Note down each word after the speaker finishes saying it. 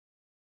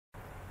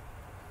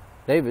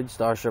David,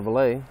 Star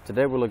Chevrolet.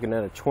 Today we're looking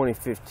at a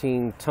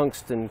 2015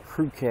 tungsten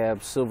crew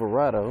cab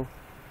Silverado.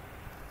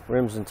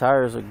 Rims and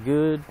tires are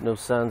good, no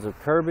signs of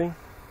curbing.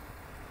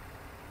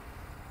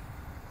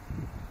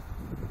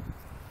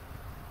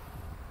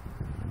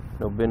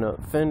 No bent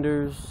up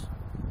fenders.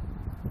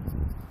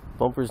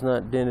 Bumper's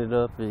not dented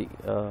up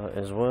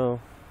as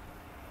well.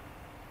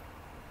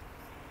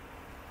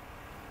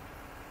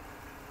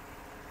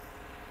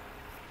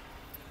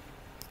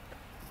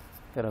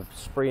 Got a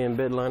spray-in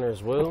bed liner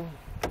as well.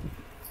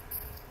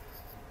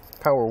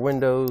 Power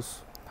windows,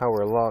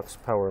 power locks,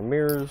 power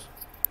mirrors.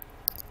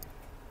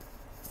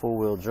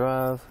 Four-wheel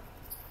drive.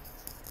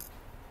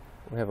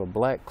 We have a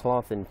black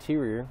cloth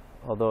interior,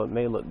 although it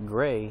may look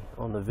gray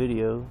on the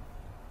video.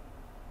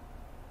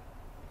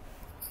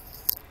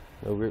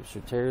 No rips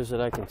or tears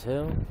that I can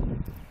tell.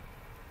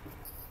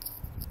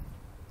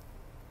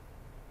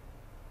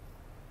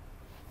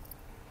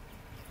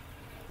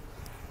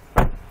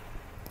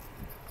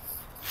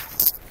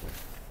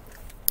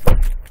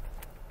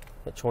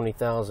 At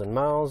 20,000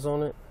 miles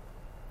on it.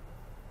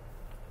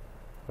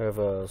 We have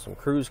some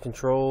cruise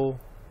control.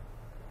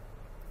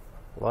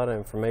 A lot of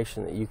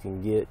information that you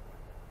can get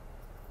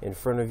in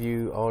front of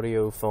you,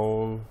 audio,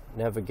 phone,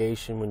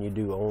 navigation when you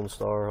do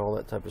OnStar, all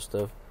that type of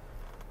stuff.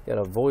 Got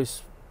a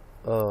voice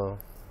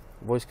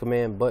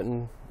command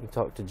button. You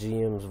talk to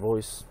GM's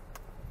voice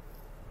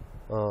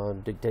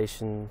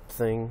dictation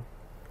thing.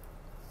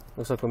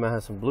 Looks like we might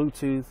have some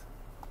Bluetooth,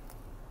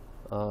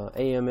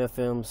 AM,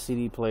 FM,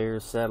 CD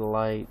players,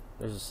 satellite.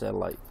 There's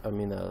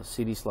a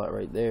CD slot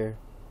right there.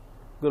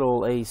 Good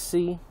old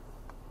AC.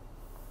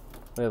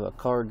 We have a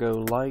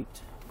cargo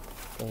light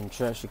and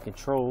traction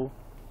control.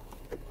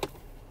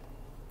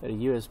 Got a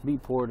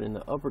USB port in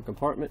the upper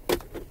compartment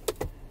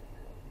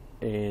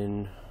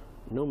and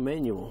no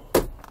manual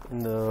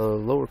in the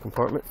lower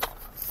compartment.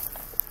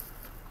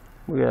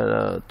 We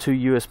got 2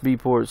 USB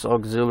ports,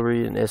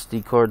 auxiliary, and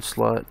SD card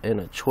slot, and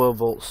a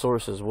 12-volt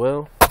source as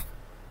well. I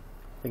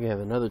think I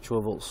have another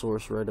 12-volt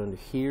source right under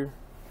here.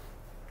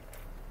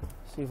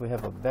 See if we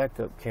have a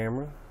backup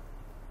camera.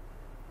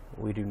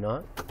 We do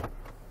not.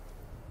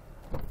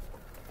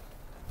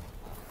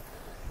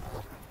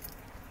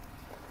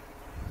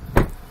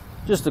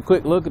 Just a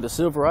quick look at the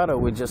Silverado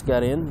we just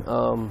got in.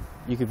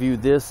 You can view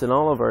this and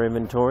all of our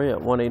inventory at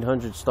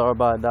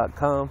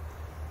 1-800-StarBuy.com,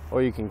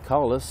 or you can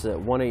call us at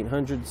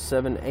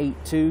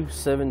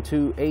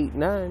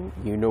 1-800-782-7289.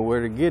 You know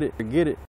where to get it.